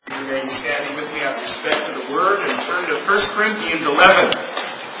remain standing with me out of respect for the Word and turn to 1 Corinthians 11.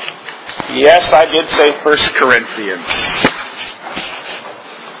 Yes, I did say 1 Corinthians.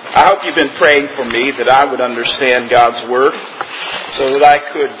 I hope you've been praying for me that I would understand God's Word so that I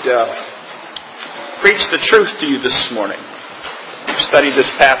could preach the truth to you this morning. We've studied this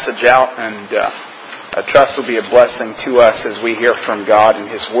passage out, and I trust it will be a blessing to us as we hear from God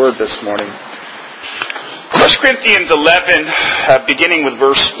and His Word this morning. 1 Corinthians 11, beginning with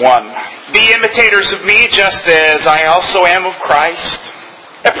verse 1. Be imitators of me, just as I also am of Christ.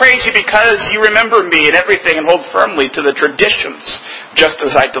 I praise you because you remember me in everything and hold firmly to the traditions, just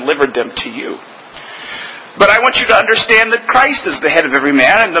as I delivered them to you. But I want you to understand that Christ is the head of every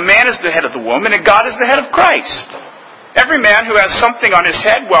man, and the man is the head of the woman, and God is the head of Christ. Every man who has something on his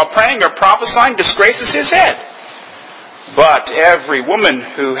head while praying or prophesying disgraces his head. But every woman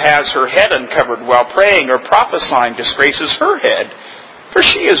who has her head uncovered while praying or prophesying disgraces her head, for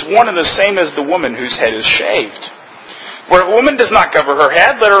she is one and the same as the woman whose head is shaved. For if a woman does not cover her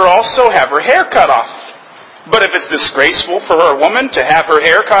head, let her also have her hair cut off. But if it's disgraceful for a woman to have her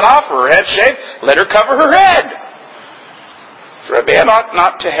hair cut off or her head shaved, let her cover her head. For a man ought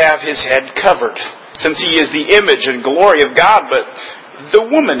not to have his head covered, since he is the image and glory of God, but the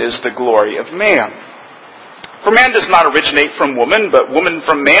woman is the glory of man. For man does not originate from woman, but woman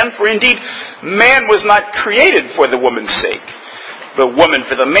from man. For indeed, man was not created for the woman's sake, but woman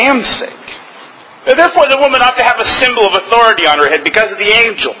for the man's sake. Therefore, the woman ought to have a symbol of authority on her head because of the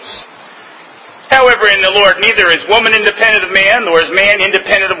angels. However, in the Lord, neither is woman independent of man, nor is man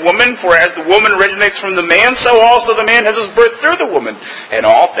independent of woman. For as the woman originates from the man, so also the man has his birth through the woman. And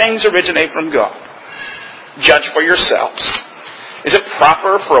all things originate from God. Judge for yourselves. Is it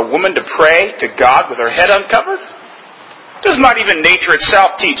proper for a woman to pray to God with her head uncovered? Does not even nature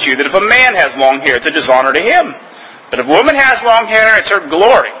itself teach you that if a man has long hair, it's a dishonor to him? But if a woman has long hair, it's her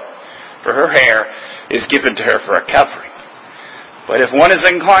glory, for her hair is given to her for a covering. But if one is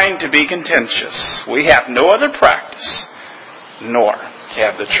inclined to be contentious, we have no other practice, nor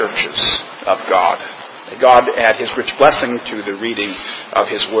have the churches of God. May God add His rich blessing to the reading of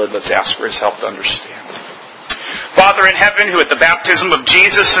His Word. Let's ask for His help to understand. Father in heaven, who at the baptism of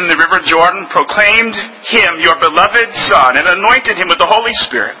Jesus in the river Jordan proclaimed Him your beloved Son and anointed Him with the Holy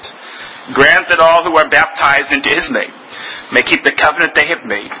Spirit, grant that all who are baptized into His name may keep the covenant they have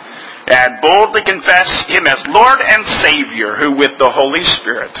made and boldly confess Him as Lord and Savior, who with the Holy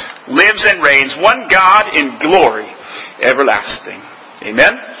Spirit lives and reigns one God in glory everlasting.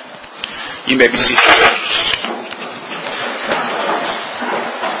 Amen? You may be seated.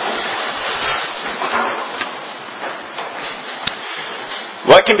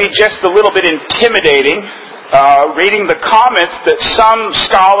 Well, it can be just a little bit intimidating reading the comments that some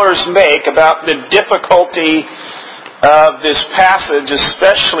scholars make about the difficulty of this passage,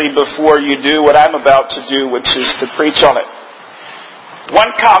 especially before you do what I'm about to do, which is to preach on it.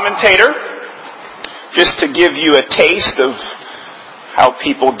 One commentator, just to give you a taste of how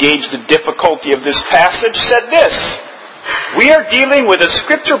people gauge the difficulty of this passage, said this: we are dealing with a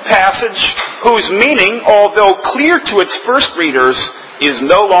scripture passage whose meaning, although clear to its first readers, is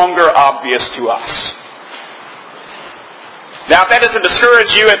no longer obvious to us. Now, if that doesn't discourage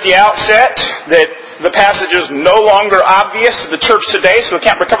you at the outset, that the passage is no longer obvious to the church today, so we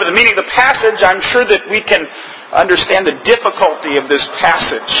can't recover the meaning of the passage, I'm sure that we can understand the difficulty of this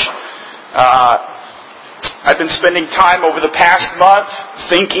passage. I've been spending time over the past month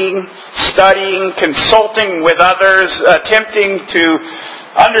thinking, studying, consulting with others, attempting to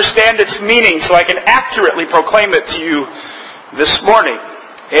understand its meaning so I can accurately proclaim it to you this morning.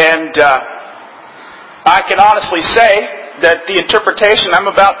 And I can honestly say that the interpretation I'm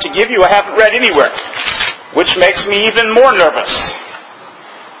about to give you I haven't read anywhere, which makes me even more nervous.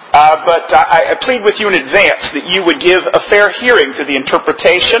 But I plead with you in advance that you would give a fair hearing to the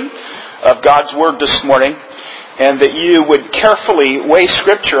interpretation of God's Word this morning, and that you would carefully weigh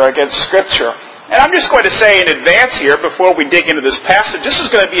Scripture against Scripture. And I'm just going to say in advance here, before we dig into this passage, this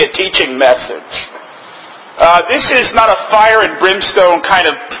is going to be a teaching message. This is not a fire and brimstone kind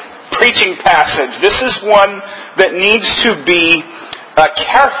of preaching passage. This is one that needs to be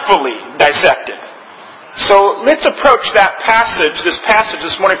carefully dissected. So let's approach this passage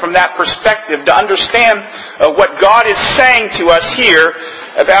this morning from that perspective to understand what God is saying to us here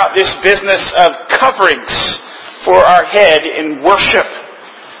about this business of coverings for our head in worship.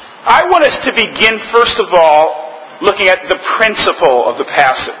 I want us to begin, first of all, looking at the principle of the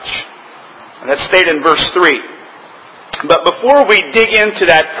passage. And that's stated in verse 3. But before we dig into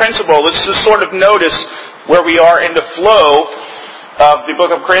that principle, let's just sort of notice where we are in the flow of the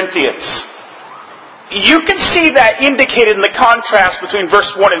book of Corinthians. you can see that indicated in the contrast between verse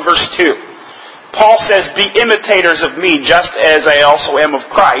 1 and verse 2. Paul says, be imitators of me, just as I also am of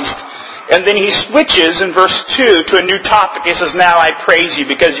Christ. And then he switches in verse 2 to a new topic. He says, now I praise you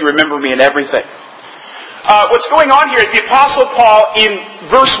because you remember me in everything. What's going on here is the Apostle Paul, in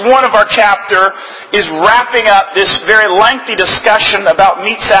verse 1 of our chapter, is wrapping up this very lengthy discussion about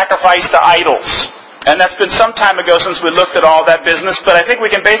meat sacrifice to idols. And that's been some time ago since we looked at all that business, but I think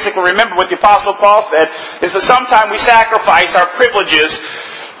we can basically remember what the Apostle Paul said, is that sometimes we sacrifice our privileges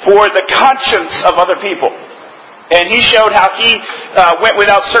for the conscience of other people. And he showed how he went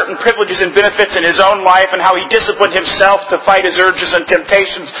without certain privileges and benefits in his own life, and how he disciplined himself to fight his urges and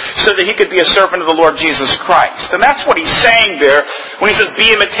temptations so that he could be a servant of the Lord Jesus Christ. And that's what he's saying there when he says,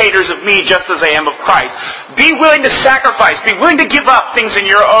 be imitators of me just as I am of Christ. Be willing to sacrifice. Be willing to give up things in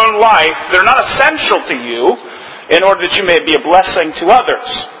your own life that are not essential to you in order that you may be a blessing to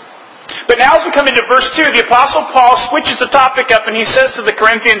others. But now as we come into verse 2, the Apostle Paul switches the topic up and he says to the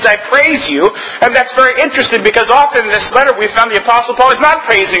Corinthians, I praise you. And that's very interesting because often in this letter we found the Apostle Paul is not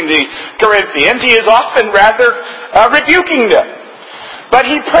praising the Corinthians. He is often rather rebuking them. But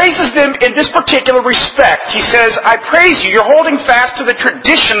he praises them in this particular respect. He says, I praise you. You're holding fast to the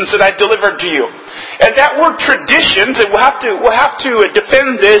traditions that I delivered to you. And that word traditions, and we'll have to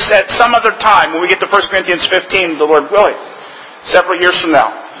defend this at some other time when we get to 1 Corinthians 15, the Lord willing, several years from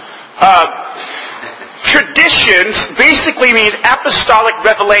now. Traditions basically means apostolic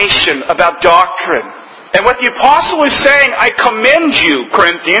revelation about doctrine. And what the apostle is saying, I commend you,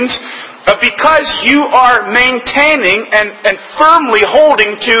 Corinthians, because you are maintaining and firmly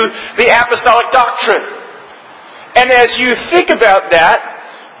holding to the apostolic doctrine. And as you think about that,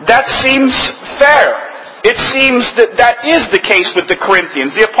 that seems fair. It seems that is the case with the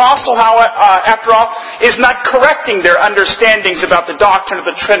Corinthians. The apostle, after all, is not correcting their understandings about the doctrine of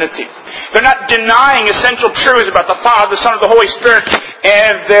the Trinity. They're not denying essential truths about the Father, the Son, and the Holy Spirit,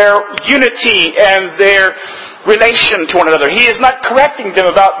 and their unity and their relation to one another. He is not correcting them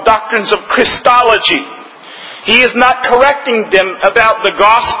about doctrines of Christology. He is not correcting them about the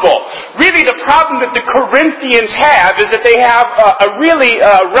gospel. Really, the problem that the Corinthians have is that they have a really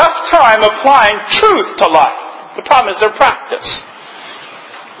rough time applying truth to life. The problem is their practice.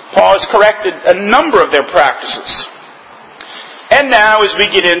 Paul has corrected a number of their practices. And now, as we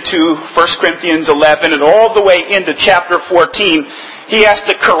get into 1 Corinthians 11 and all the way into chapter 14, he has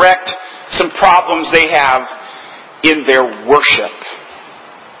to correct some problems they have in their worship.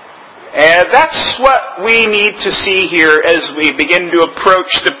 And that's what we need to see here as we begin to approach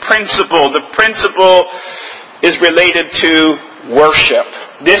the principle. The principle is related to worship.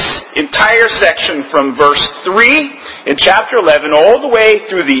 This entire section from verse 3 in chapter 11 all the way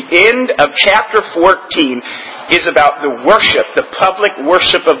through the end of chapter 14 is about the worship, the public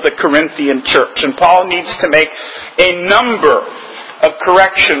worship of the Corinthian church. And Paul needs to make a number of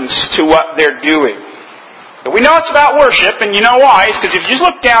corrections to what they're doing. But we know it's about worship, and you know why. It's because if you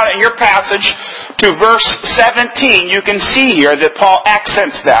look down at your passage to verse 17, you can see here that Paul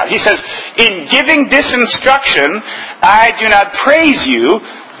accents that. He says, in giving this instruction, I do not praise you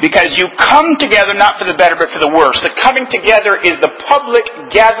because you come together not for the better but for the worse. The coming together is the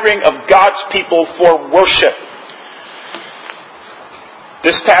public gathering of God's people for worship.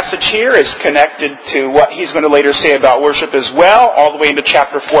 This passage here is connected to what he's going to later say about worship as well. All the way into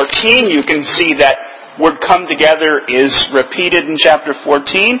chapter 14, you can see that word come together is repeated in chapter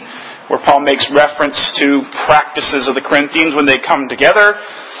 14, where Paul makes reference to practices of the Corinthians when they come together.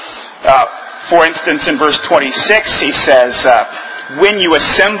 For instance, in verse 26, he says, when you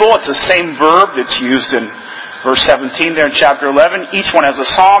assemble, it's the same verb that's used in verse 17 there in chapter 11. Each one has a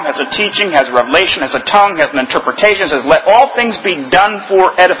psalm, has a teaching, has a revelation, has a tongue, has an interpretation. It says, let all things be done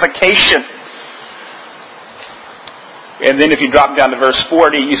for edification. And then if you drop down to verse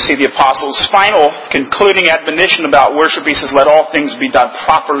 40, you see the apostle's final concluding admonition about worship. He says, let all things be done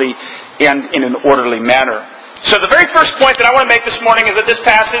properly and in an orderly manner. So the very first point that I want to make this morning is that this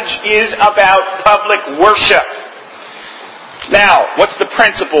passage is about public worship. Now, what's the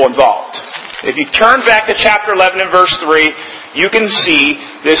principle involved? If you turn back to chapter 11 and verse 3, you can see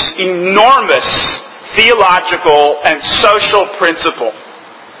this enormous theological and social principle.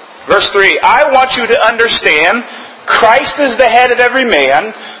 Verse 3, I want you to understand Christ is the head of every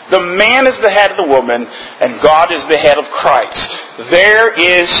man, the man is the head of the woman, and God is the head of Christ. There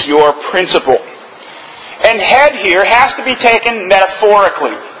is your principle. And head here has to be taken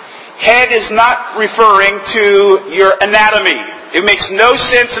metaphorically. Head is not referring to your anatomy. It makes no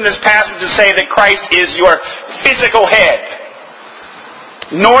sense in this passage to say that Christ is your physical head.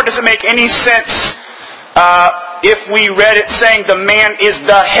 Nor does it make any sense if we read it saying the man is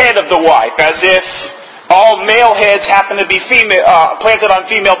the head of the wife, as if all male heads happen to be planted on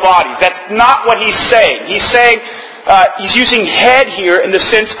female bodies. That's not what he's saying. He's saying, he's using head here in the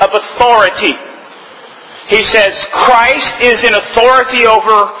sense of authority. He says Christ is in authority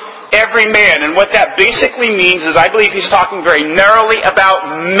over every man. And what that basically means is, I believe he's talking very narrowly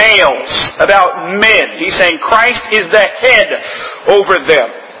about males, about men. He's saying Christ is the head over them.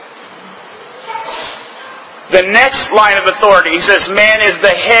 The next line of authority, he says man is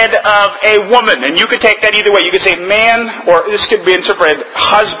the head of a woman. And you could take that either way. You could say man, or this could be interpreted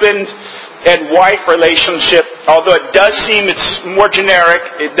husband and wife relationship. Although it does seem it's more generic,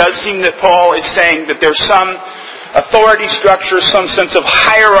 it does seem that Paul is saying that there's some authority structure, some sense of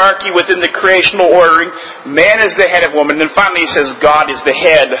hierarchy within the creational ordering. Man is the head of woman. And then finally he says God is the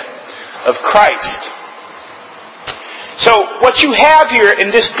head of Christ. So what you have here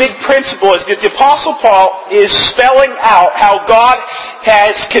in this big principle is that the Apostle Paul is spelling out how God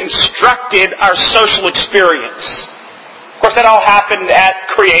has constructed our social experience. Of course, that all happened at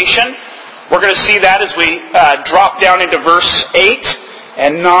creation. We're going to see that as we drop down into verse 8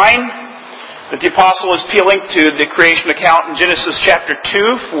 and 9. That the apostle is appealing to the creation account in Genesis chapter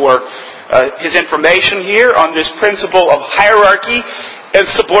 2 for his information here on this principle of hierarchy and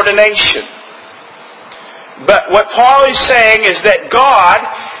subordination. But what Paul is saying is that God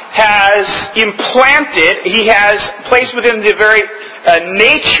has implanted, he has placed within the very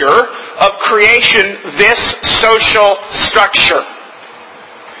nature of creation this social structure.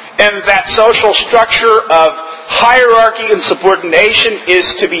 And that social structure of hierarchy and subordination is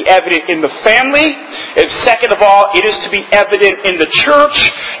to be evident in the family. And second of all, it is to be evident in the church.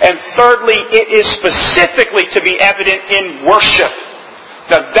 And thirdly, it is specifically to be evident in worship.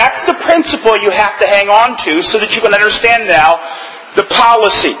 Now that's the principle you have to hang on to so that you can understand now the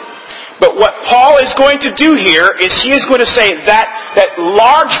policy. But what Paul is going to do here is he is going to say that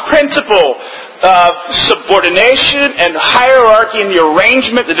large principle of subordination and hierarchy in the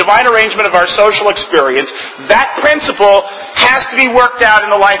arrangement, the divine arrangement of our social experience, that principle has to be worked out in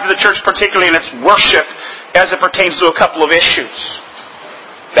the life of the church, particularly in its worship, as it pertains to a couple of issues.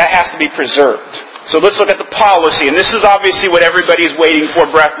 That has to be preserved. So let's look at the policy, and this is obviously what everybody is waiting for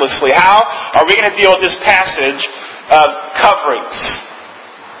breathlessly. How are we going to deal with this passage of coverings?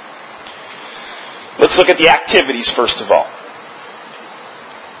 Let's look at the activities first of all.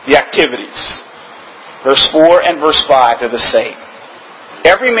 The activities. Verse 4 and verse 5 are the same.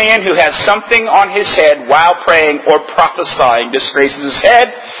 Every man who has something on his head while praying or prophesying disgraces his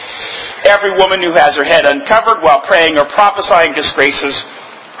head. Every woman who has her head uncovered while praying or prophesying disgraces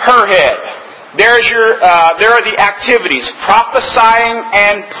her head. There are the activities, prophesying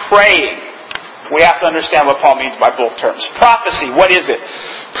and praying. We have to understand what Paul means by both terms. Prophecy, what is it?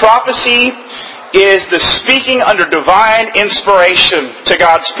 Prophecy is the speaking under divine inspiration to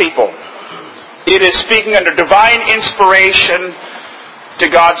God's people. It is speaking under divine inspiration to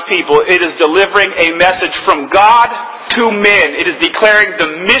God's people. It is delivering a message from God to men. It is declaring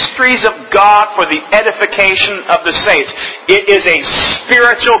the mysteries of God for the edification of the saints. It is a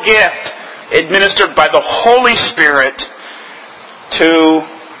spiritual gift administered by the Holy Spirit to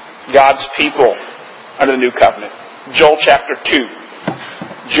God's people under the new covenant. Joel chapter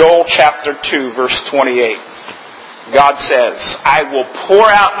 2. Joel chapter 2, verse 28. God says, I will pour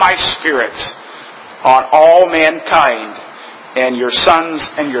out my Spirit on all mankind, and your sons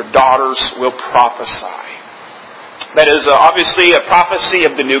and your daughters will prophesy. That is obviously a prophecy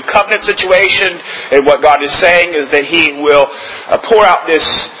of the new covenant situation, and what God is saying is that He will pour out this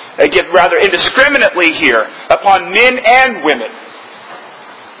gift rather indiscriminately here upon men and women.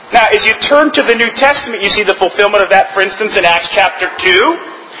 Now, as you turn to the New Testament, you see the fulfillment of that, for instance, in Acts chapter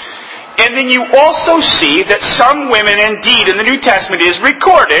 2. And then you also see that some women, indeed, in the New Testament, it is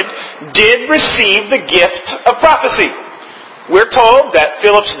recorded, did receive the gift of prophecy. We're told that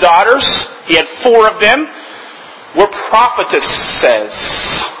Philip's daughters, he had 4 of them, were prophetesses.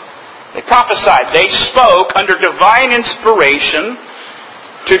 They prophesied. They spoke under divine inspiration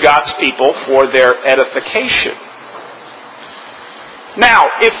to God's people for their edification. Now,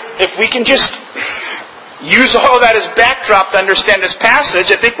 if we can just use all of that as backdrop to understand this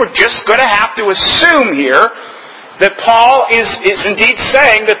passage, I think we're just going to have to assume here that Paul is indeed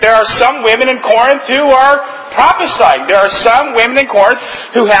saying that there are some women in Corinth who are prophesying. There are some women in Corinth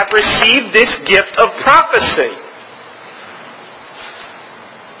who have received this gift of prophecy.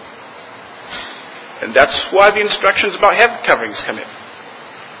 And that's why the instructions about head coverings come in.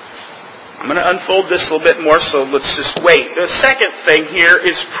 I'm going to unfold this a little bit more, so let's just wait. The second thing here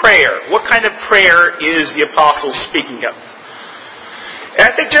is prayer. What kind of prayer is the apostle speaking of? And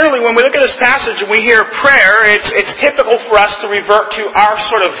I think generally when we look at this passage and we hear prayer, it's typical for us to revert to our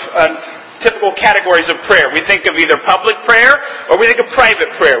sort of typical categories of prayer. We think of either public prayer or we think of private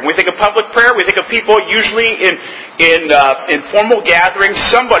prayer. When we think of public prayer, we think of people usually in formal gatherings,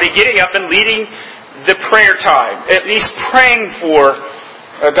 somebody getting up and leading the prayer time, at least praying for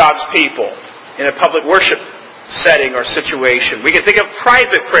God's people in a public worship setting or situation. We can think of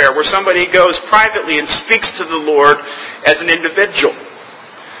private prayer, where somebody goes privately and speaks to the Lord as an individual.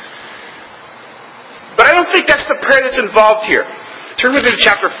 But I don't think that's the prayer that's involved here. Turn with me to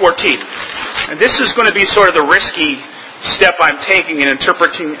chapter 14. And this is going to be sort of the risky step I'm taking in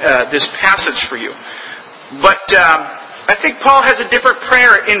interpreting this passage for you. But I think Paul has a different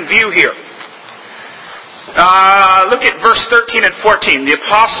prayer in view here. Look at verse 13 and 14. The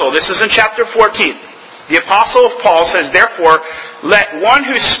apostle, this is in chapter 14. The apostle of Paul says, "Therefore, let one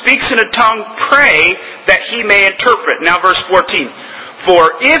who speaks in a tongue pray that he may interpret." Now verse 14.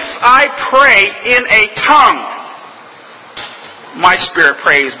 "For if I pray in a tongue, my spirit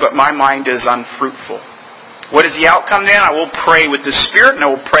prays, but my mind is unfruitful." What is the outcome then? "I will pray with the spirit, and I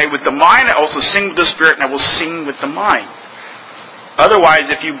will pray with the mind. I also sing with the spirit, and I will sing with the mind. Otherwise,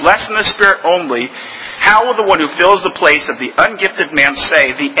 if you bless in the spirit only, how will the one who fills the place of the ungifted man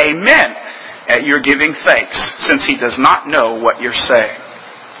say the Amen at your giving thanks, since he does not know what you're saying?"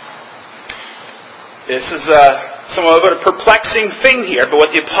 This is somewhat of a perplexing thing here, but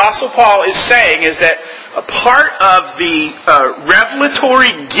what the Apostle Paul is saying is that a part of the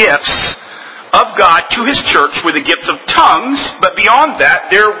revelatory gifts of God to His church were the gifts of tongues, but beyond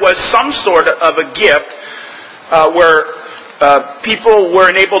that, there was some sort of a gift where people were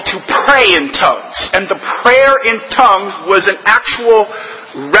enabled to pray in tongues. And the prayer in tongues was an actual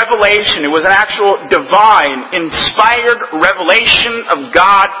revelation. It was an actual divine, inspired revelation of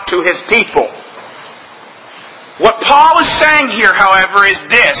God to His people. What Paul is saying here, however, is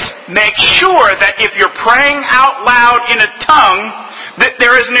this: make sure that if you're praying out loud in a tongue, that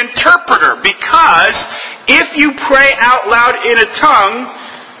there is an interpreter. Because if you pray out loud in a tongue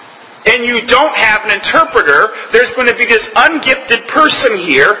and you don't have an interpreter, there's going to be this ungifted person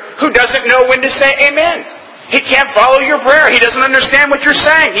here who doesn't know when to say amen. He can't follow your prayer. He doesn't understand what you're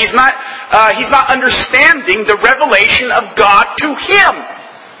saying. He's not understanding the revelation of God to him.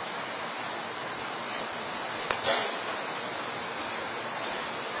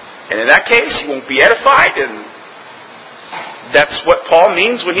 And in that case, he won't be edified, and that's what Paul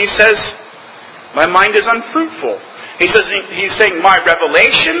means when he says, my mind is unfruitful. He's saying, my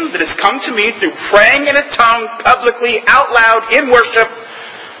revelation that has come to me through praying in a tongue, publicly, out loud, in worship,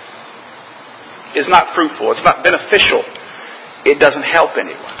 is not fruitful. It's not beneficial. It doesn't help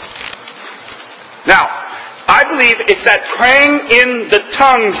anyone. Now, I believe it's that praying in the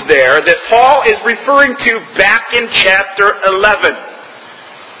tongues there that Paul is referring to back in chapter 11.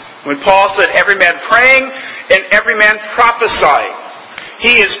 When Paul said, every man praying and every man prophesying.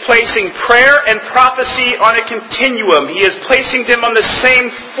 He is placing prayer and prophecy on a continuum. He is placing them on the same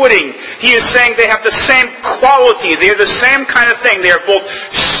footing. He is saying they have the same quality. They are the same kind of thing. They are both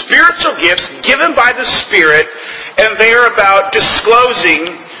spiritual gifts given by the Spirit, and they are about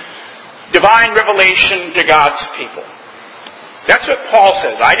disclosing divine revelation to God's people. That's what Paul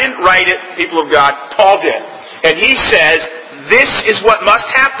says. I didn't write it, people of God. Paul did. And he says, this is what must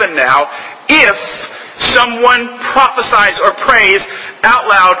happen now if someone prophesies or prays out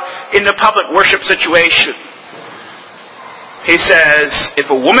loud in the public worship situation. He says, if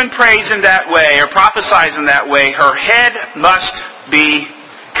a woman prays in that way or prophesies in that way, her head must be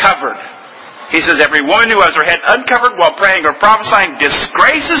covered. He says, every woman who has her head uncovered while praying or prophesying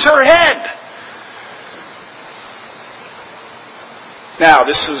disgraces her head. Now,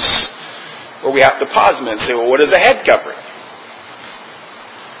 this is where we have to pause a minute and say, well, what is a head covering?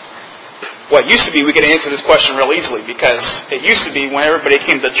 Well, it used to be we could answer this question real easily, because it used to be when everybody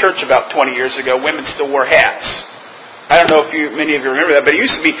came to church about 20 years ago, women still wore hats. I don't know if many of you remember that, but it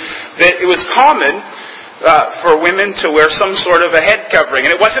used to be that it was common for women to wear some sort of a head covering.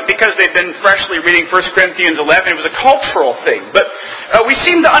 And it wasn't because they'd been freshly reading 1 Corinthians 11. It was a cultural thing. But we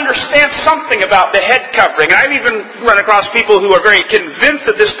seem to understand something about the head covering. And I've even run across people who are very convinced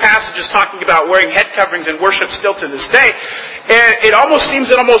that this passage is talking about wearing head coverings in worship still to this day. And it almost seems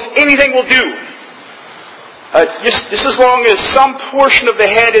that almost anything will do. Just as long as some portion of the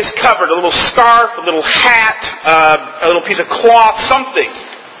head is covered, a little scarf, a little hat, a little piece of cloth, something.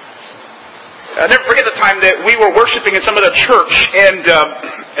 I'll never forget the time that we were worshiping in some of the church, and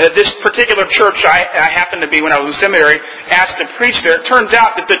this particular church I happened to be, when I was in seminary, asked to preach there. It turns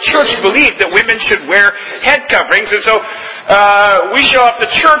out that the church believed that women should wear head coverings, and so we show up to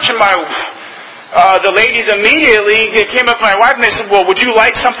church, and the ladies immediately came up to my wife and they said, well, would you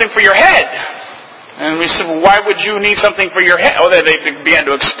like something for your head? And we said, well, why would you need something for your head? Oh, they began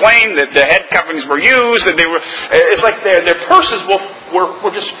to explain that the head coverings were used, and it's like their purses were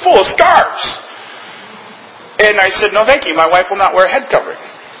just full of scarves. And I said, no, thank you. My wife will not wear a head covering.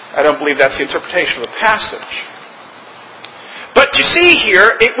 I don't believe that's the interpretation of the passage. But you see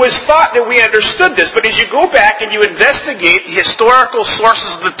here, it was thought that we understood this, but as you go back and you investigate historical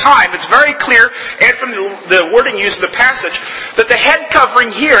sources of the time, it's very clear, and from the wording used in the passage, that the head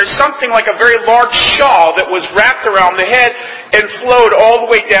covering here is something like a very large shawl that was wrapped around the head and flowed all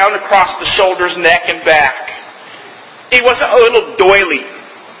the way down across the shoulders, neck, and back. It wasn't a little doily,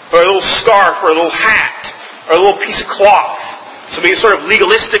 or a little scarf, or a little hat, or a little piece of cloth. So we sort of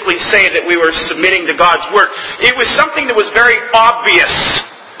legalistically say that we were submitting to God's Word. It was something that was very obvious.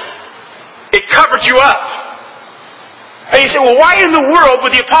 It covered you up. And you say, well, why in the world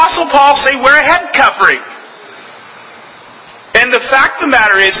would the Apostle Paul say wear a head covering? And the fact of the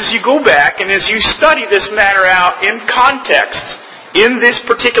matter is you go back and as you study this matter out in context, in this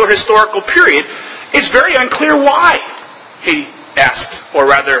particular historical period, it's very unclear why he asked, or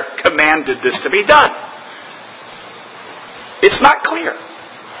rather commanded this to be done. It's not clear.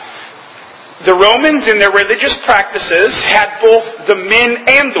 The Romans, in their religious practices, had both the men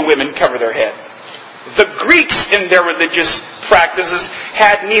and the women cover their head. The Greeks, in their religious practices,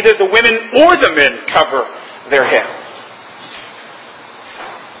 had neither the women or the men cover their head.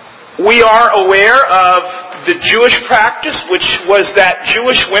 We are aware of the Jewish practice, which was that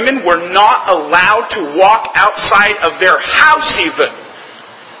Jewish women were not allowed to walk outside of their house even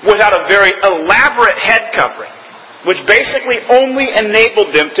without a very elaborate head covering, which basically only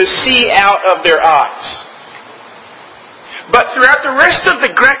enabled them to see out of their eyes. But throughout the rest of the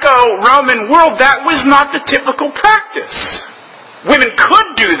Greco-Roman world, that was not the typical practice. Women could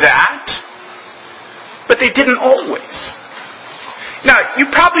do that, but they didn't always. Now, you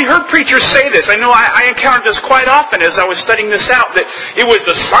probably heard preachers say this. I know I encountered this quite often as I was studying this out, that it was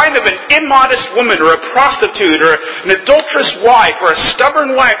the sign of an immodest woman or a prostitute or an adulterous wife or a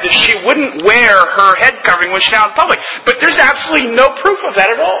stubborn wife that she wouldn't wear her head covering when she's out in public. But there's absolutely no proof of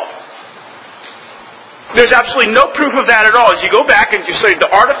that at all. There's absolutely no proof of that at all. As you go back and you study the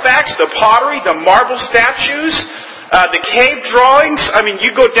artifacts, the pottery, the marble statues, the cave drawings, I mean,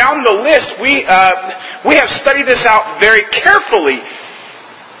 you go down the list. We have studied this out very carefully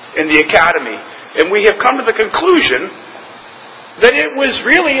in the academy. And we have come to the conclusion that it was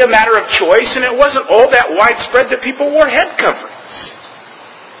really a matter of choice and it wasn't all that widespread that people wore head coverings.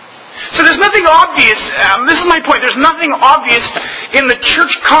 So there's nothing obvious, this is my point, there's nothing obvious in the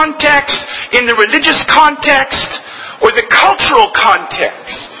church context, in the religious context, or the cultural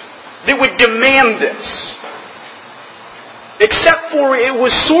context that would demand this. Except for it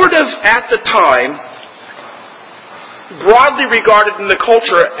was sort of, at the time, broadly regarded in the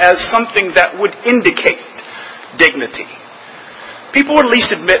culture as something that would indicate dignity. People would at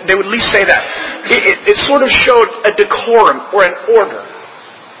least admit, they would at least say that. It sort of showed a decorum or an order.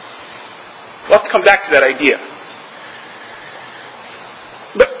 We'll have to come back to that idea.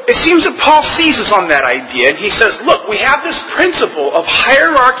 But it seems that Paul seizes on that idea and he says, look, we have this principle of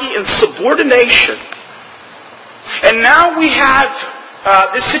hierarchy and subordination. And now we have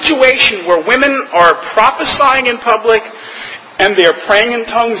this situation where women are prophesying in public and they are praying in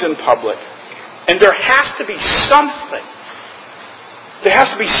tongues in public. And there has to be something. There has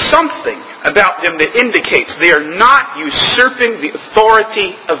to be something about them that indicates they are not usurping the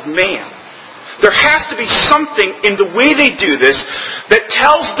authority of man. There has to be something in the way they do this that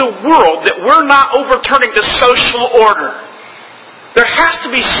tells the world that we're not overturning the social order. There has to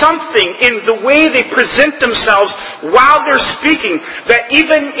be something in the way they present themselves while they're speaking that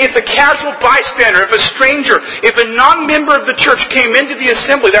even if a casual bystander, if a stranger, if a non-member of the church came into the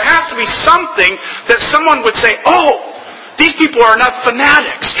assembly, there has to be something that someone would say, oh, these people are not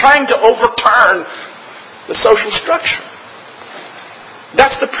fanatics trying to overturn the social structure.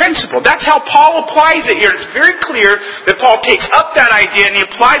 That's the principle. That's how Paul applies it here. It's very clear that Paul takes up that idea and he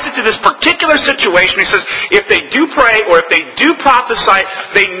applies it to this particular situation. He says, if they do pray or if they do prophesy,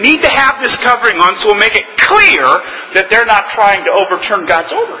 they need to have this covering on, so we'll make it clear that they're not trying to overturn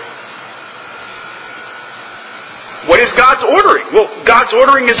God's ordering. What is God's ordering? Well, God's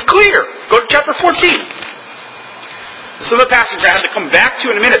ordering is clear. Go to chapter 14. This is the passage I have to come back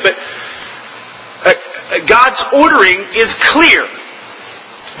to in a minute, but God's ordering is clear.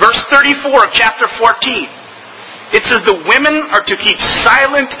 Verse 34 of chapter 14. It says the women are to keep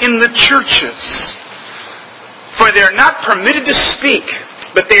silent in the churches, for they are not permitted to speak,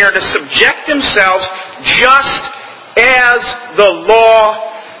 but they are to subject themselves just as the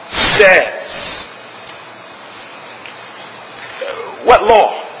law says. What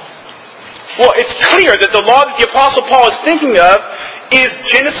law? Well, it's clear that the law that the Apostle Paul is thinking of is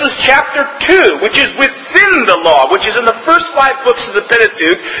Genesis chapter 2, which is within the law, which is in the first 5 books of the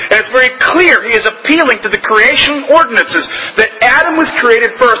Pentateuch, and it's very clear he is appealing to the creation ordinances, that Adam was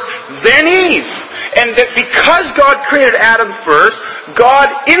created first, then Eve. And that because God created Adam first, God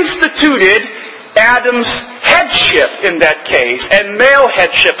instituted Adam's headship in that case, and male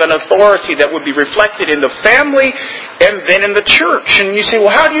headship and authority that would be reflected in the family and then in the church. And you say,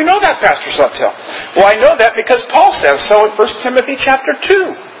 well, how do you know that, Pastor Sawtell? Well, I know that because Paul says so in 1 Timothy chapter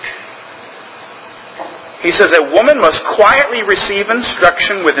 2. He says, a woman must quietly receive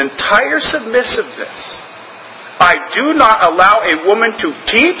instruction with entire submissiveness. I do not allow a woman to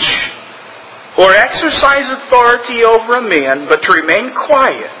teach or exercise authority over a man, but to remain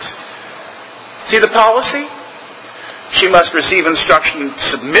quiet. See the policy? She must receive instruction in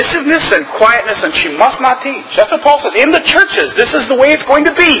submissiveness and quietness, and she must not teach. That's what Paul says. In the churches, this is the way it's going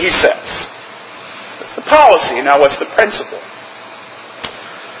to be, he says. That's the policy. Now what's the principle?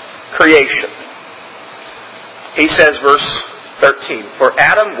 Creation. He says, verse 13, for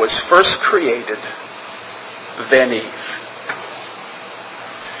Adam was first created, then Eve.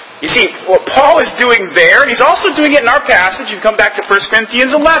 You see, what Paul is doing there, and he's also doing it in our passage, you come back to 1 Corinthians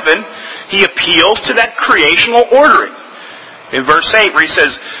 11, he appeals to that creational ordering. In verse 8 where he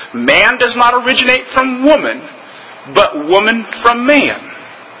says, man does not originate from woman, but woman from man.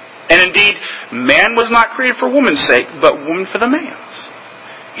 And indeed, man was not created for woman's sake, but woman for the man's.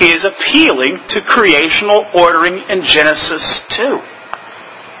 He is appealing to creational ordering in Genesis 2.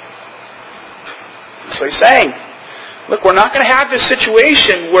 So he's saying, look, we're not going to have this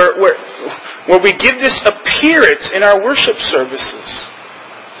situation where we give this appearance in our worship services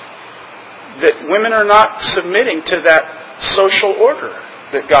that women are not submitting to that social order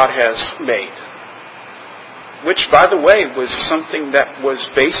that God has made. Which, by the way, was something that was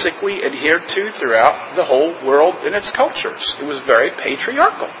basically adhered to throughout the whole world in its cultures. It was very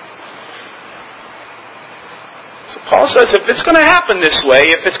patriarchal. So Paul says if it's going to happen this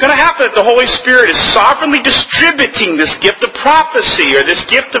way, if it's going to happen that the Holy Spirit is sovereignly distributing this gift of prophecy or this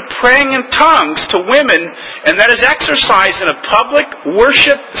gift of praying in tongues to women, and that is exercised in a public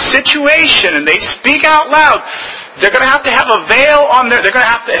worship situation, and they speak out loud, they're going to have a veil on they're going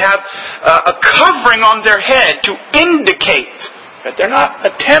to have a covering on their head to indicate that they're not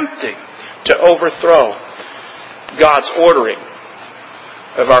attempting to overthrow God's ordering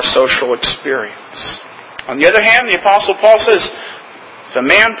of our social experience. On the other hand, the Apostle Paul says, if a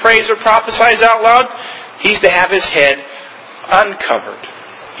man prays or prophesies out loud, he's to have his head uncovered.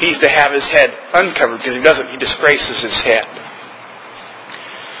 He's to have his head uncovered, because if he doesn't, he disgraces his head.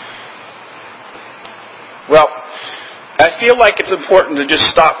 Well, I feel like it's important to just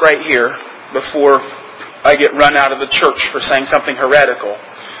stop right here before I get run out of the church for saying something heretical.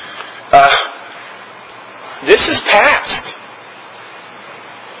 This is past.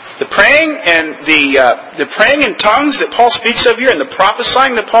 The praying and the praying in tongues that Paul speaks of here and the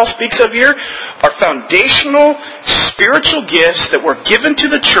prophesying that Paul speaks of here are foundational spiritual gifts that were given to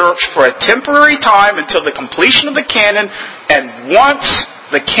the church for a temporary time until the completion of the canon, and once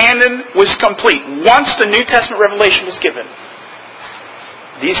the canon was complete, once the New Testament revelation was given,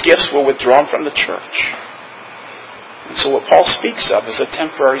 these gifts were withdrawn from the church. And so what Paul speaks of is a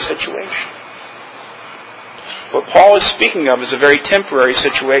temporary situation. What Paul is speaking of is a very temporary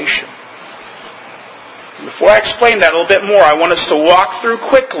situation. Before I explain that a little bit more, I want us to walk through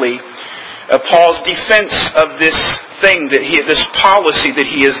quickly Paul's defense of this thing, this policy that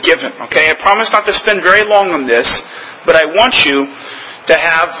he has given. Okay, I promise not to spend very long on this, but I want you to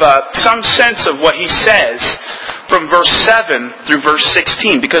have some sense of what he says from verse 7 through verse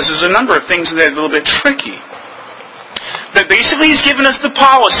 16, because there's a number of things in there that are a little bit tricky. But basically he's given us the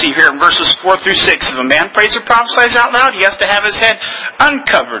policy here in verses 4 through 6. If a man prays or prophesies out loud, he has to have his head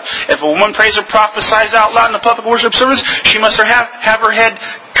uncovered. If a woman prays or prophesies out loud in the public worship service, she must have her head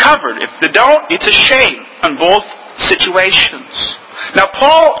covered. If they don't, it's a shame on both situations. Now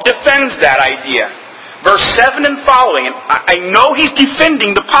Paul defends that idea. Verse 7 and following, and I know he's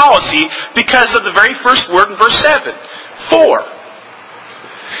defending the policy because of the very first word in verse 7. 4.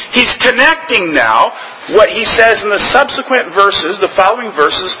 He's connecting now what he says in the subsequent verses, the following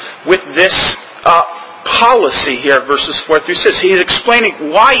verses, with this policy here, verses 4 through 6. He's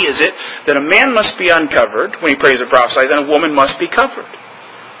explaining why is it that a man must be uncovered when he prays or prophesies, and a woman must be covered.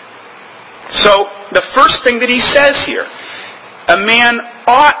 So, the first thing that he says here, a man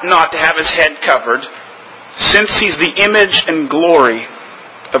ought not to have his head covered since he's the image and glory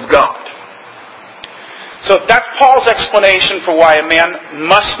of God. So that's Paul's explanation for why a man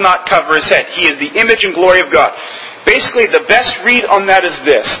must not cover his head. He is the image and glory of God. Basically, the best read on that is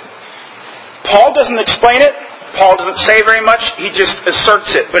this. Paul doesn't explain it. Paul doesn't say very much. He just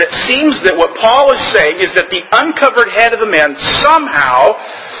asserts it. But it seems that what Paul is saying is that the uncovered head of the man somehow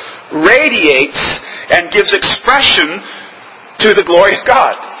radiates and gives expression to the glory of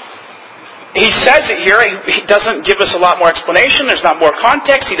God. He says it here. He doesn't give us a lot more explanation. There's not more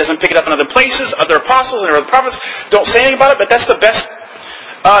context. He doesn't pick it up in other places. Other apostles and other prophets don't say anything about it, but that's the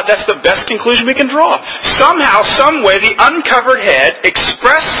best conclusion we can draw. Somehow, some way, the uncovered head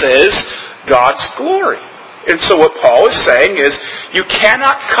expresses God's glory. And so what Paul is saying is, you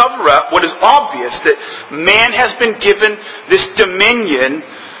cannot cover up what is obvious, that man has been given this dominion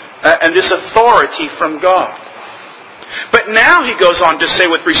and this authority from God. But now he goes on to say,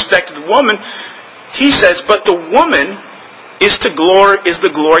 with respect to the woman, he says, but the woman is the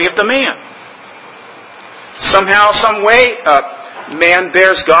glory of the man. Somehow, some way, man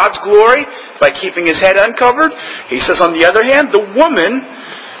bears God's glory by keeping his head uncovered. He says, on the other hand, the woman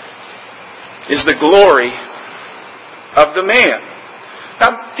is the glory of the man.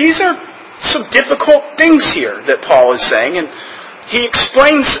 Now, these are some difficult things here that Paul is saying, and he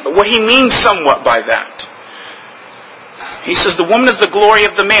explains what he means somewhat by that. He says the woman is the glory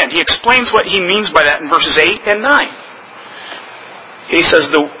of the man. He explains what he means by that in verses 8 and 9. He says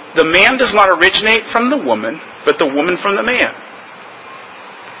the man does not originate from the woman, but the woman from the man.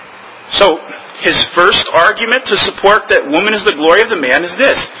 So, his first argument to support that woman is the glory of the man is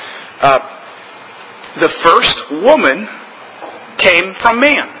this. The first woman came from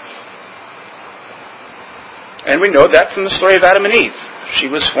man. And we know that from the story of Adam and Eve. She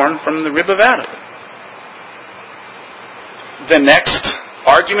was formed from the rib of Adam. The next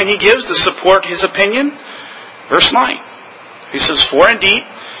argument he gives to support his opinion, verse 9. He says, for indeed,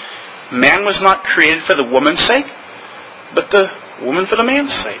 man was not created for the woman's sake, but the woman for the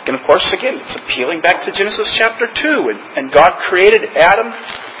man's sake. And of course, again, it's appealing back to Genesis chapter 2. And God created Adam.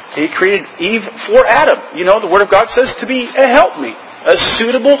 He created Eve for Adam. You know, the Word of God says to be a helpmeet, a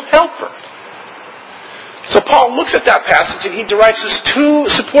suitable helper. So Paul looks at that passage and he derives his two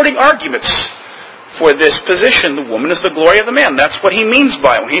supporting arguments for this position. The woman is the glory of the man. That's what he means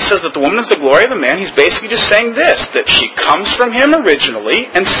by it. When he says that the woman is the glory of the man, he's basically just saying this, that she comes from him originally,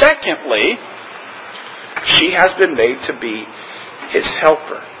 and secondly, she has been made to be his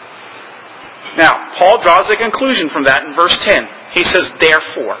helper. Now, Paul draws a conclusion from that in verse 10. He says,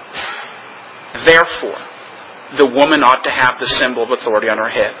 therefore, the woman ought to have the symbol of authority on her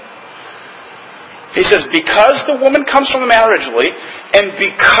head. He says, because the woman comes from the man originally, and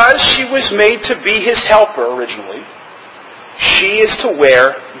because she was made to be his helper originally, she is to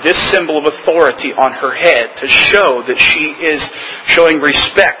wear this symbol of authority on her head to show that she is showing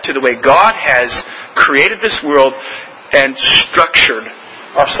respect to the way God has created this world and structured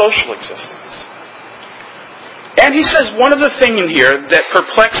our social existence. And he says one other thing in here that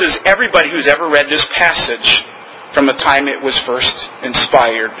perplexes everybody who's ever read this passage from the time it was first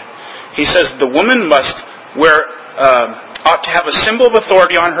inspired. He says the woman must ought to have a symbol of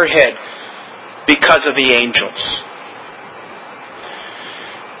authority on her head because of the angels.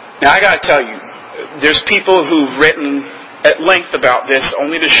 Now I got to tell you, there's people who've written at length about this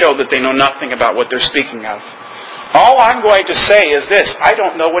only to show that they know nothing about what they're speaking of. All I'm going to say is this: I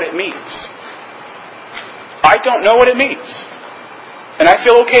don't know what it means. I don't know what it means. And I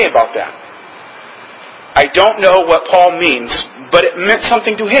feel okay about that. I don't know what Paul means, but it meant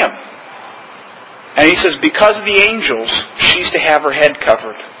something to him. And he says, because of the angels, she's to have her head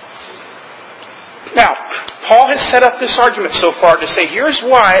covered. Now, Paul has set up this argument so far to say, here's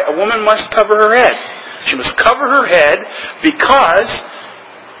why a woman must cover her head. She must cover her head because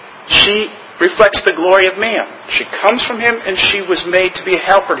she reflects the glory of man. She comes from him and she was made to be a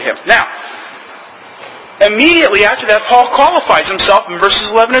helper to him. Now, immediately after that, Paul qualifies himself in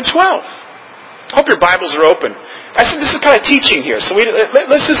verses 11 and 12. Hope your Bibles are open. I said this is kind of teaching here, so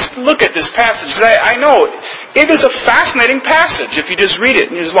let's just look at this passage. I know it is a fascinating passage if you just read it.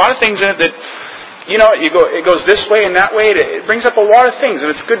 And there's a lot of things in it that, you know, it goes this way and that way. It brings up a lot of things,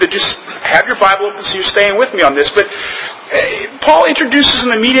 and it's good to just have your Bible open so you're staying with me on this. But Paul introduces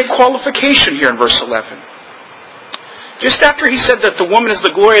an immediate qualification here in verse 11. Just after he said that the woman is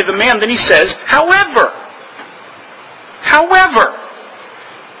the glory of the man, then he says, however,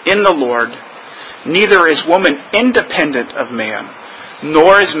 in the Lord, neither is woman independent of man,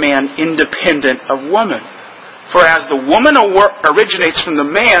 nor is man independent of woman. For as the woman originates from the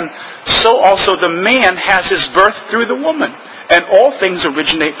man, so also the man has his birth through the woman. And all things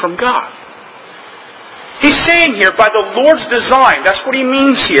originate from God. He's saying here, by the Lord's design, that's what he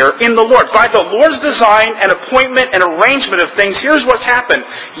means here, in the Lord. By the Lord's design and appointment and arrangement of things, here's what's happened.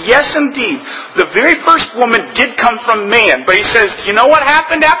 Yes, indeed, the very first woman did come from man. But he says, you know what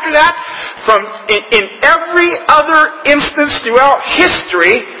happened after that? in every other instance throughout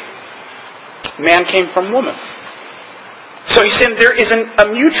history, man came from woman. So he's saying there is a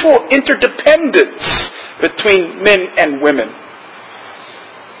mutual interdependence between men and women.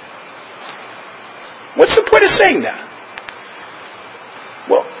 What's the point of saying that?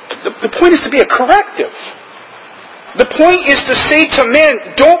 Well, the point is to be a corrective. The point is to say to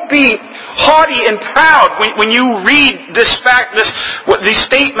men, don't be haughty and proud when you read these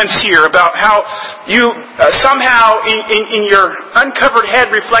statements here about how you somehow in your uncovered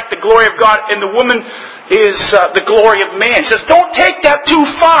head reflect the glory of God and the woman is the glory of man. He says, don't take that too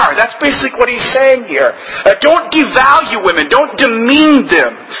far. That's basically what he's saying here. Don't devalue women. Don't demean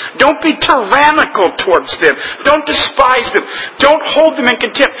them. Don't be tyrannical towards them. Don't despise them. Don't hold them in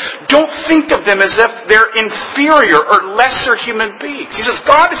contempt. Don't think of them as if they're inferior or lesser human beings. He says,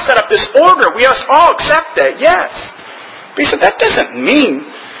 God has set up this order. We must all accept that, yes. But he said, that doesn't mean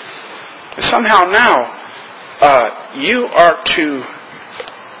that somehow now you are to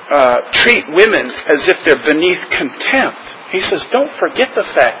treat women as if they're beneath contempt. He says, don't forget the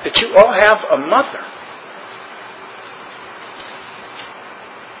fact that you all have a mother.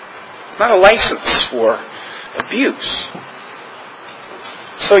 It's not a license for abuse.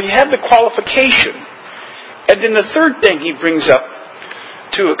 So you have the qualification. And then the third thing he brings up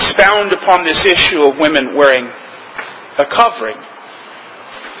to expound upon this issue of women wearing a covering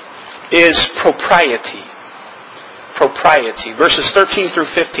is propriety. Propriety. Verses 13 through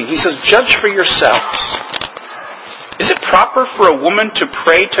 15. He says, judge for yourselves. Is it proper for a woman to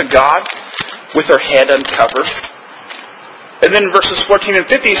pray to God with her head uncovered? And then in verses 14 and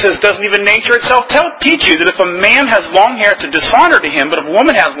 15 he says, doesn't even nature itself teach you that if a man has long hair, it's a dishonor to him, but if a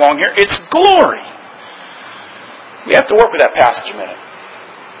woman has long hair, it's glory? We have to work with that passage a minute.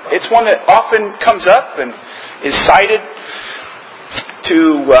 It's one that often comes up and is cited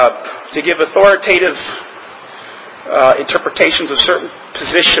to give authoritative interpretations of certain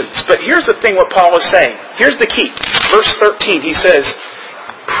positions. But here's the thing what Paul is saying. Here's the key. Verse 13, he says,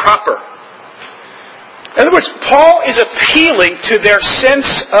 proper. In other words, Paul is appealing to their sense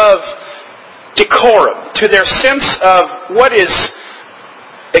of decorum, to their sense of what is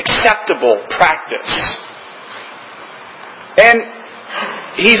acceptable practice. And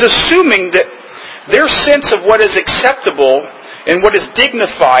he's assuming that their sense of what is acceptable and what is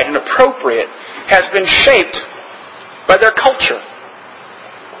dignified and appropriate has been shaped by their culture.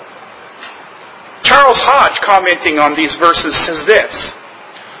 Charles Hodge, commenting on these verses, says this: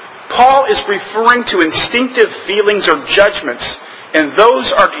 Paul is referring to instinctive feelings or judgments, and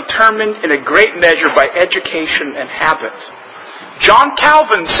those are determined in a great measure by education and habit. John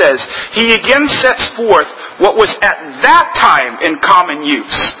Calvin says he again sets forth what was at that time in common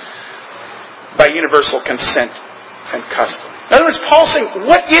use by universal consent and custom. In other words, Paul's saying,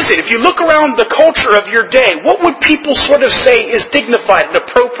 what is it? If you look around the culture of your day, what would people sort of say is dignified and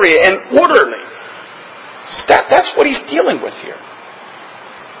appropriate and orderly? That's what he's dealing with here.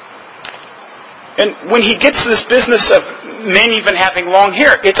 And when he gets to this business of men even having long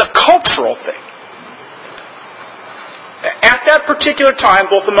hair, it's a cultural thing. At that particular time,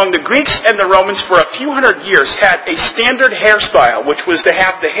 both among the Greeks and the Romans for a few hundred years had a standard hairstyle, which was to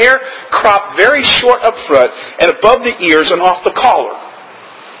have the hair cropped very short up front and above the ears and off the collar.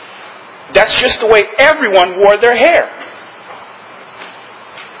 That's just the way everyone wore their hair.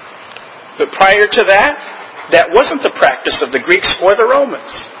 But prior to that, that wasn't the practice of the Greeks or the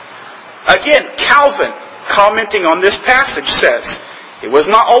Romans. Again, Calvin, commenting on this passage, says, it was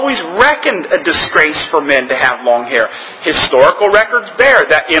not always reckoned a disgrace for men to have long hair. Historical records bear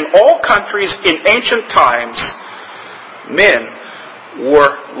that in all countries in ancient times, men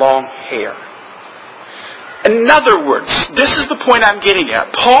wore long hair. In other words, this is the point I'm getting at.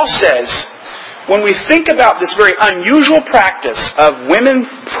 Paul says, when we think about this very unusual practice of women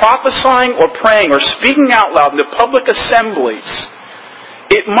prophesying or praying or speaking out loud in the public assemblies,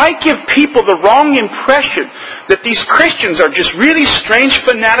 it might give people the wrong impression that these Christians are just really strange,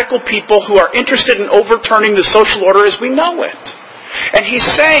 fanatical people who are interested in overturning the social order as we know it. And he's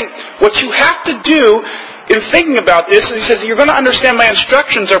saying, what you have to do in thinking about this, he says, you're going to understand my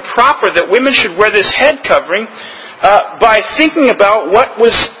instructions are proper, that women should wear this head covering by thinking about what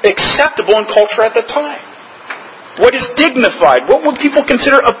was acceptable in culture at the time. What is dignified? What would people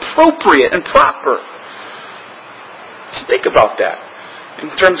consider appropriate and proper? So think about that in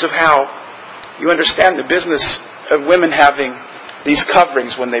terms of how you understand the business of women having these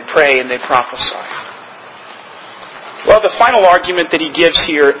coverings when they pray and they prophesy. Well, the final argument that he gives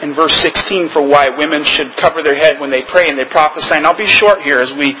here in verse 16 for why women should cover their head when they pray and they prophesy, and I'll be short here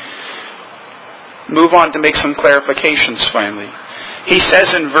as we move on to make some clarifications finally. He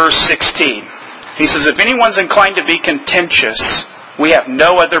says in verse 16, he says, if anyone's inclined to be contentious, we have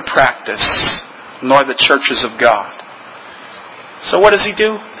no other practice, nor the churches of God. So what does he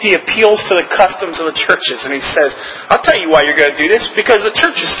do? He appeals to the customs of the churches, and he says, I'll tell you why you're going to do this, because the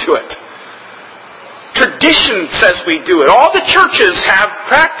churches do it. Tradition says we do it. All the churches have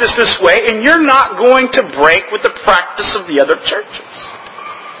practiced this way, and you're not going to break with the practice of the other churches.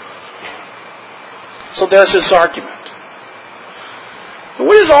 So there's this argument.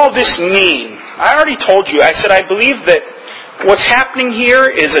 What does all this mean? I already told you. I said I believe that what's happening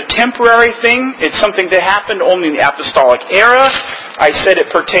here is a temporary thing. It's something that happened only in the apostolic era. I said it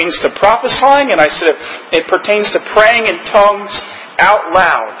pertains to prophesying, and I said it pertains to praying in tongues out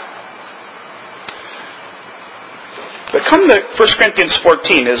loud. But come to 1 Corinthians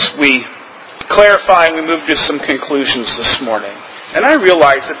 14 as we clarify and we move to some conclusions this morning. And I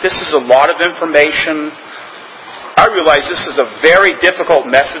realize that this is a lot of information. I realize this is a very difficult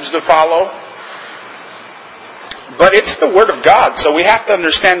message to follow. But it's the Word of God, so we have to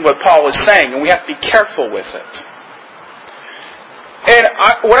understand what Paul is saying, and we have to be careful with it. And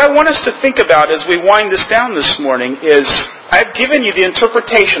what I want us to think about as we wind this down this morning is, I've given you the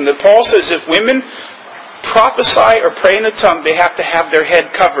interpretation that Paul says if women prophesy or pray in a tongue, they have to have their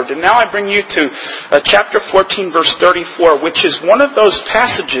head covered. And now I bring you to chapter 14, verse 34, which is one of those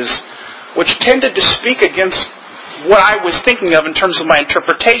passages which tended to speak against what I was thinking of in terms of my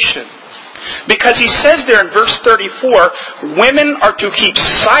interpretation. Because he says there in verse 34, women are to keep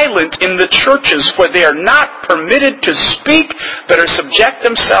silent in the churches, for they are not permitted to speak, but are subject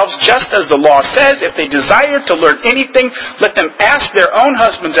themselves, just as the law says. If they desire to learn anything, let them ask their own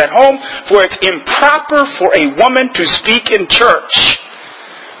husbands at home, for it's improper for a woman to speak in church.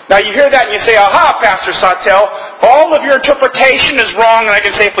 Now you hear that and you say, aha, Pastor Sawtelle, all of your interpretation is wrong, and I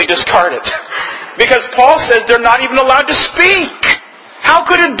can safely discard it. Because Paul says they're not even allowed to speak. How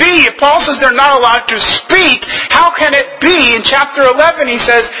could it be? If Paul says they're not allowed to speak, how can it be? In chapter 11 he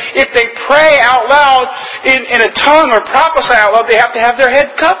says if they pray out loud in a tongue or prophesy out loud, they have to have their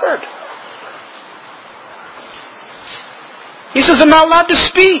head covered. He says they're not allowed to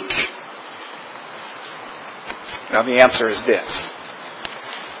speak. Now the answer is this.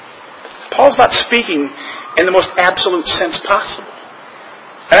 Paul's not speaking in the most absolute sense possible.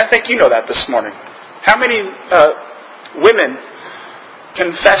 And I think you know that this morning. How many women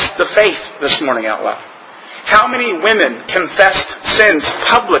confessed the faith this morning out loud? How many women confessed sins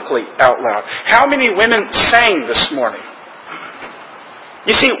publicly out loud? How many women sang this morning?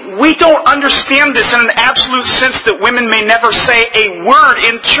 You see, we don't understand this in an absolute sense that women may never say a word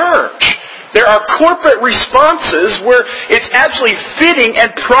in church. There are corporate responses where it's absolutely fitting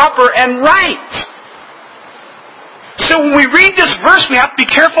and proper and right. So when we read this verse, we have to be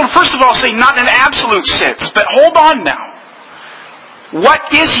careful to first of all say not in an absolute sense, but hold on now. What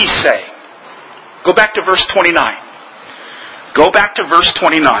is he saying? Go back to verse 29. Go back to verse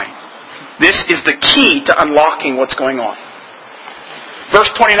 29. This is the key to unlocking what's going on.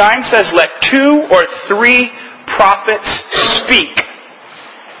 Verse 29 says, let 2 or 3 prophets speak,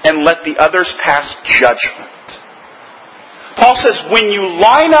 and let the others pass judgment. Paul says, when you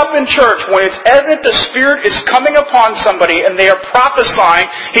line up in church, when it's evident the Spirit is coming upon somebody and they are prophesying,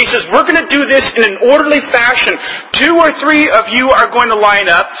 he says, we're going to do this in an orderly fashion. 2 or 3 of you are going to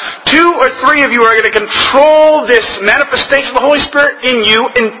line up. 2 or 3 of you are going to control this manifestation of the Holy Spirit in you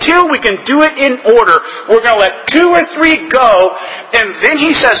until we can do it in order. We're going to let 2 or 3 go, and then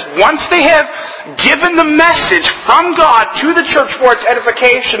he says, once they have given the message from God to the church for its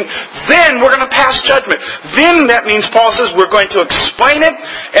edification, then we're going to pass judgment. Then that means, Paul says, we're going to explain it,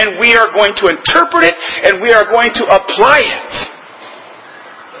 and we are going to interpret it, and we are going to apply it.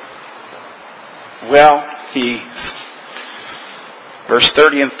 Well, verse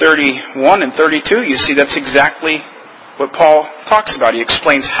 30 and 31 and 32, you see that's exactly what Paul talks about. He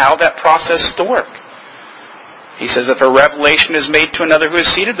explains how that process is to work. He says, if a revelation is made to another who is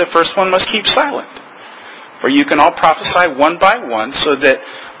seated, the first one must keep silent. For you can all prophesy one by one, so that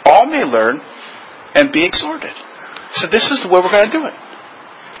all may learn and be exhorted. So this is the way we're going to do it.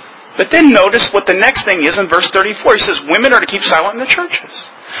 But then notice what the next thing is in verse 34. He says, women are to keep silent in the churches.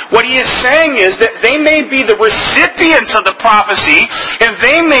 What he is saying is that they may be the recipients of the prophecy, and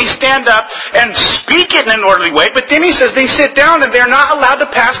they may stand up and speak it in an orderly way, but then he says they sit down and they're not allowed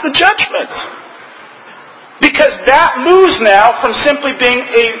to pass the judgment. Because that moves now from simply being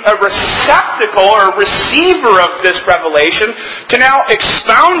a receptacle or a receiver of this revelation to now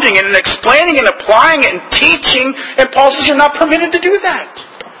expounding it and explaining and applying it and teaching. And Paul says you're not permitted to do that.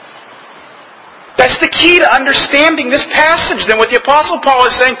 That's the key to understanding this passage. Then what the Apostle Paul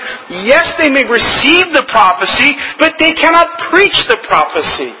is saying, yes, they may receive the prophecy, but they cannot preach the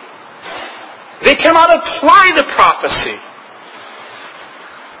prophecy. They cannot apply the prophecy.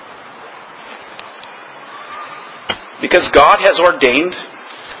 Because God has ordained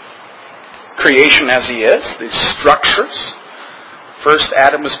creation as He is, these structures. First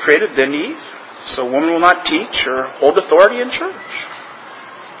Adam was created, then Eve. So a woman will not teach or hold authority in church.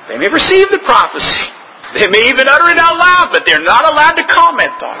 They may receive the prophecy. They may even utter it out loud, but they're not allowed to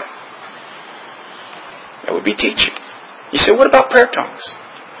comment on it. That would be teaching. You say, what about prayer tongues?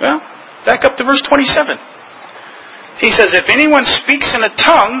 Well, back up to verse 27. He says, if anyone speaks in a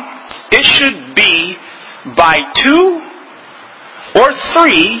tongue, it should be by 2 or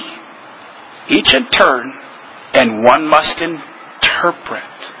 3, each in turn, and one must interpret.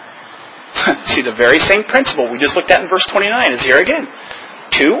 See, the very same principle we just looked at in verse 29 is here again.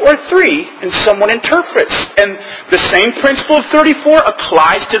 2 or 3, and someone interprets. And the same principle of 34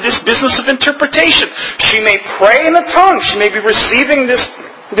 applies to this business of interpretation. She may pray in a tongue. She may be receiving this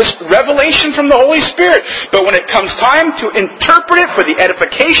revelation from the Holy Spirit. But when it comes time to interpret it for the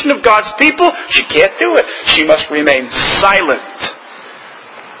edification of God's people, she can't do it. She must remain silent.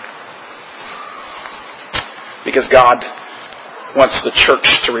 Because God wants the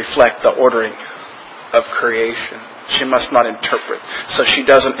church to reflect the ordering of creation. She must not interpret. So she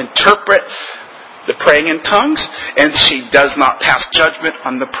doesn't interpret the praying in tongues, and she does not pass judgment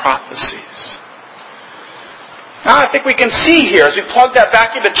on the prophecies. Now I think we can see here, as we plug that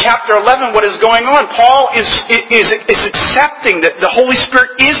back into chapter 11, what is going on. Paul is accepting that the Holy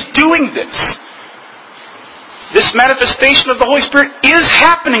Spirit is doing this. This manifestation of the Holy Spirit is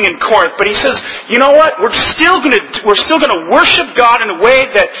happening in Corinth, but he says, you know what? We're still going to worship God in a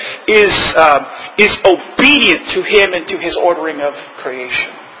way that is obedient to Him and to His ordering of creation.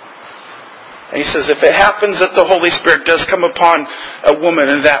 And he says, if it happens that the Holy Spirit does come upon a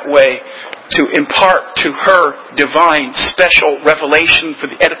woman in that way to impart to her divine, special revelation for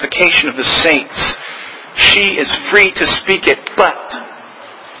the edification of the saints, she is free to speak it, but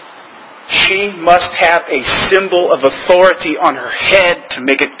she must have a symbol of authority on her head to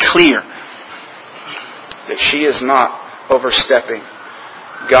make it clear that she is not overstepping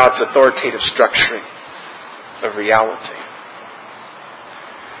God's authoritative structuring of reality.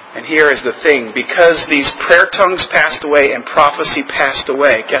 And here is the thing. Because these prayer tongues passed away and prophecy passed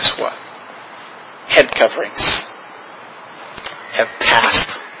away, guess what? Head coverings have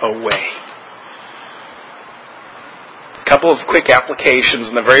passed away. Couple of quick applications,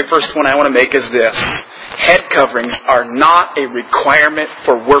 and the very first one I want to make is this. Head coverings are not a requirement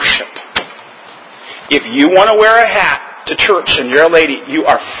for worship. If you want to wear a hat to church and you're a lady, you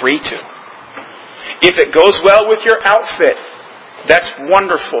are free to. If it goes well with your outfit, that's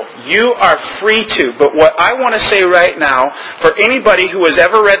wonderful. You are free to. But what I want to say right now, for anybody who has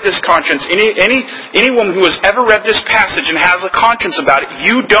ever read this conscience, any woman who has ever read this passage and has a conscience about it,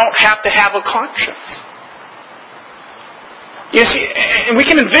 you don't have to have a conscience. You see, and we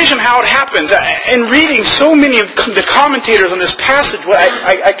can envision how it happens. In reading so many of the commentators on this passage, what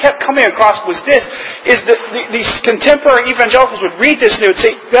I kept coming across was this, is that these contemporary evangelicals would read this and they would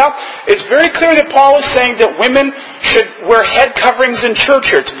say, well, it's very clear that Paul is saying that women should wear head coverings in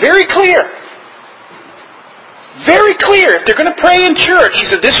church here. It's very clear. Very clear. If they're going to pray in church, he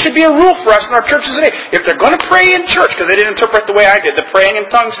said, this should be a rule for us in our churches today. If they're going to pray in church, because they didn't interpret the way I did, the praying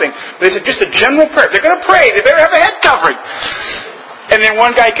in tongues thing. They said just a general prayer. If they're going to pray, they better have a head covering. And then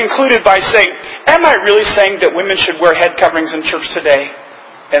one guy concluded by saying, am I really saying that women should wear head coverings in church today?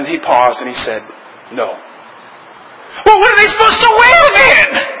 And he paused and he said, no. Well, what are they supposed to wear then?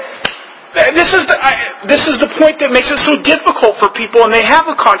 This is the point that makes it so difficult for people, and they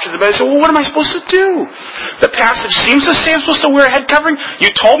have a conscience about it. They say, well, what am I supposed to do? The passage seems to say I'm supposed to wear a head covering. You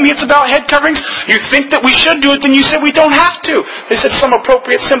told me it's about head coverings. You think that we should do it, then you said we don't have to. They said some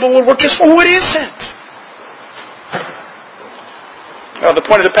appropriate symbol would work. Just, well, what is it? Well, the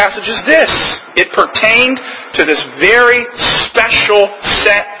point of the passage is this. It pertained to this very special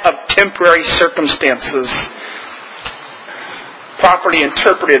set of temporary circumstances. Properly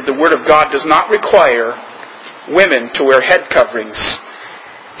interpreted, the Word of God does not require women to wear head coverings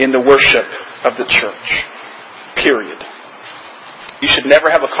in the worship of the church. Period. You should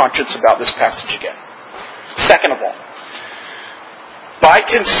never have a conscience about this passage again. Second of all, by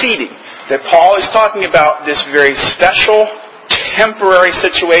conceding that Paul is talking about this very special, temporary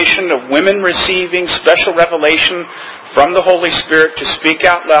situation of women receiving special revelation from the Holy Spirit to speak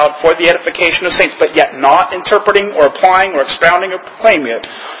out loud for the edification of saints, but yet not interpreting or applying or expounding or proclaiming it,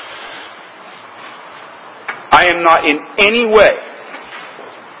 I am not in any way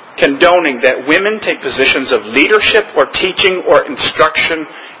condoning that women take positions of leadership or teaching or instruction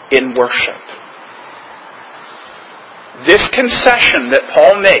in worship. This concession that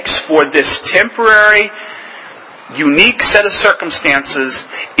Paul makes for this temporary, unique set of circumstances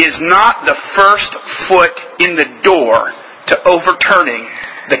is not the first foot in the door to overturning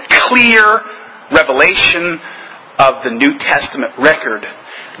the clear revelation of the New Testament record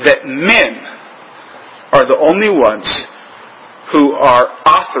that men are the only ones who are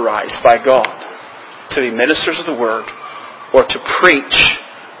authorized by God to be ministers of the Word or to preach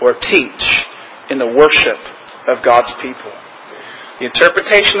or teach in the worship of God's people. The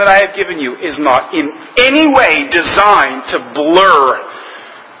interpretation that I have given you is not in any way designed to blur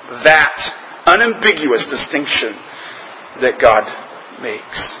that unambiguous distinction that God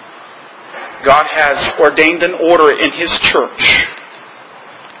makes. God has ordained an order in His church,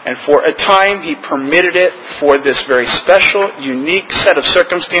 and for a time He permitted it for this very special, unique set of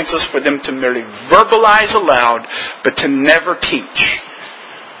circumstances for them to merely verbalize aloud, but to never teach.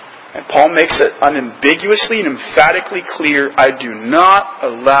 And Paul makes it unambiguously and emphatically clear, I do not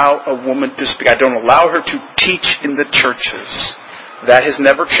allow a woman to speak. I don't allow her to teach in the churches. That has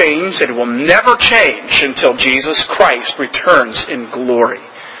never changed, and it will never change until Jesus Christ returns in glory.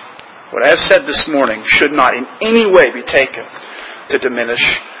 What I have said this morning should not in any way be taken to diminish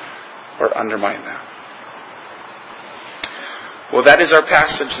or undermine that. Well, that is our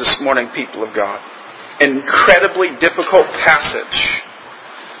passage this morning, people of God. An incredibly difficult passage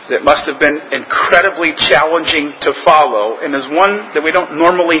that must have been incredibly challenging to follow, and is one that we don't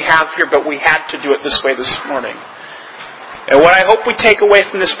normally have here, but we had to do it this way this morning. And what I hope we take away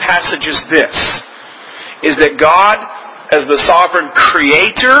from this passage is this, is that God, as the sovereign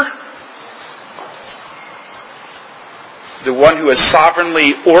creator, the one who has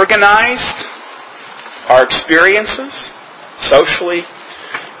sovereignly organized our experiences socially,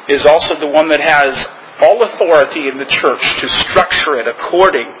 is also the one that has all authority in the church to structure it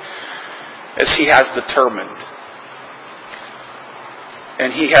according as He has determined.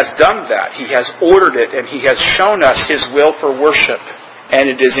 And He has done that. He has ordered it, and He has shown us His will for worship, and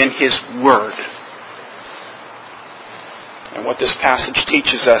it is in His Word. And what this passage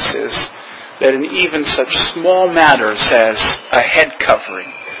teaches us is that in even such small matters as a head covering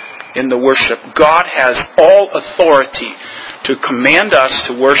in the worship, God has all authority to command us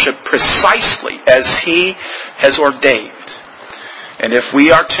to worship precisely as He has ordained. And if we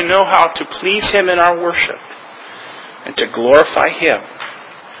are to know how to please Him in our worship and to glorify Him,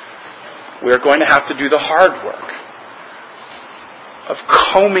 we are going to have to do the hard work of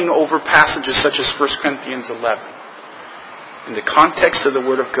combing over passages such as 1 Corinthians 11 in the context of the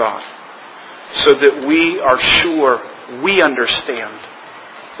Word of God, so that we are sure we understand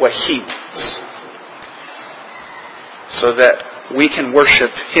what He means, so that we can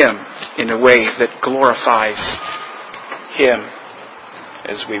worship Him in a way that glorifies Him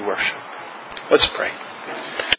as we worship. Let's pray.